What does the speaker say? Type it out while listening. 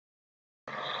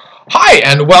Hi,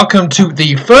 and welcome to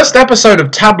the first episode of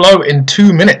Tableau in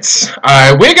 2 minutes.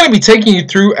 We're going to be taking you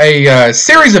through a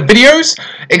series of videos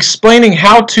explaining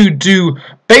how to do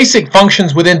basic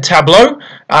functions within Tableau.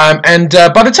 By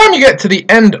the time you get to the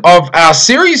end of our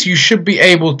series, you should be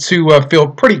able to feel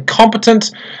pretty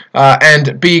competent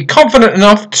and be confident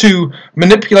enough to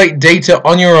manipulate data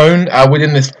on your own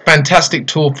within this fantastic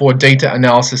tool for data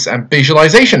analysis and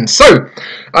visualization. So,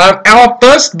 our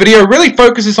first video really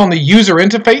focuses on the user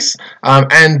interface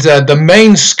and the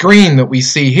main screen that we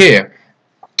see here.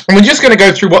 And we're just going to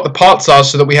go through what the parts are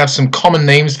so that we have some common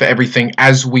names for everything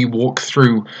as we walk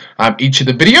through each of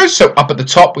the videos. So up at the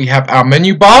top we have our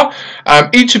menu bar.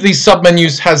 Each of these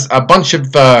submenus has a bunch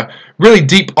of really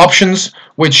deep options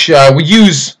which we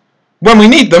use when we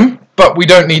need them, but we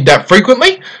don't need that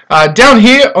frequently. Down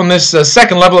here on this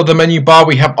second level of the menu bar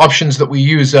we have options that we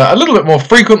use a little bit more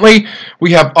frequently.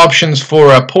 We have options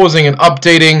for pausing and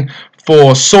updating,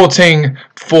 for sorting,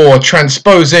 for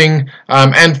transposing,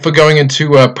 and for going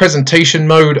into presentation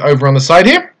mode over on the side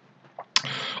here.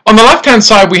 On the left hand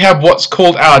side we have what's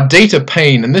called our data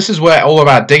pane, and this is where all of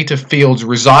our data fields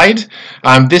reside.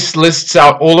 This lists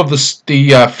out all of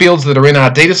the fields that are in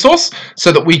our data source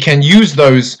so that we can use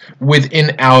those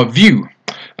within our view.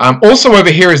 Also over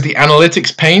here is the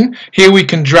analytics pane. Here we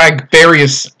can drag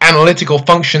various analytical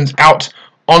functions out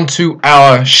onto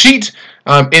our sheet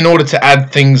in order to add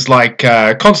things like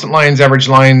constant lines, average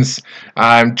lines,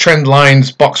 trend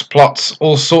lines, box plots,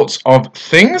 all sorts of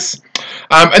things.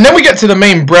 And then we get to the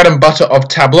main bread and butter of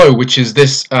Tableau, which is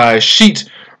this sheet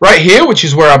right here, which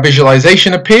is where our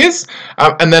visualization appears.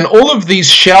 And then all of these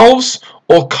shelves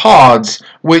or cards,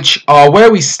 which are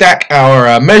where we stack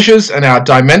our measures and our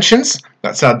dimensions.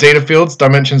 That's our data fields,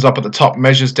 dimensions up at the top,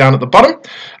 measures down at the bottom,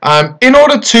 in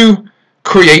order to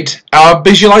create our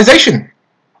visualization.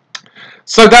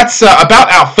 So that's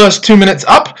about our first 2 minutes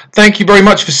up. Thank you very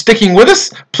much for sticking with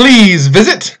us. Please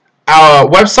visit our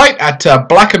website at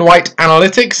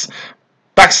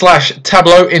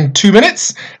blackandwhiteanalytics.com/Tableau in 2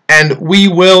 minutes, and we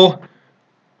will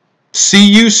see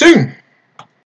you soon.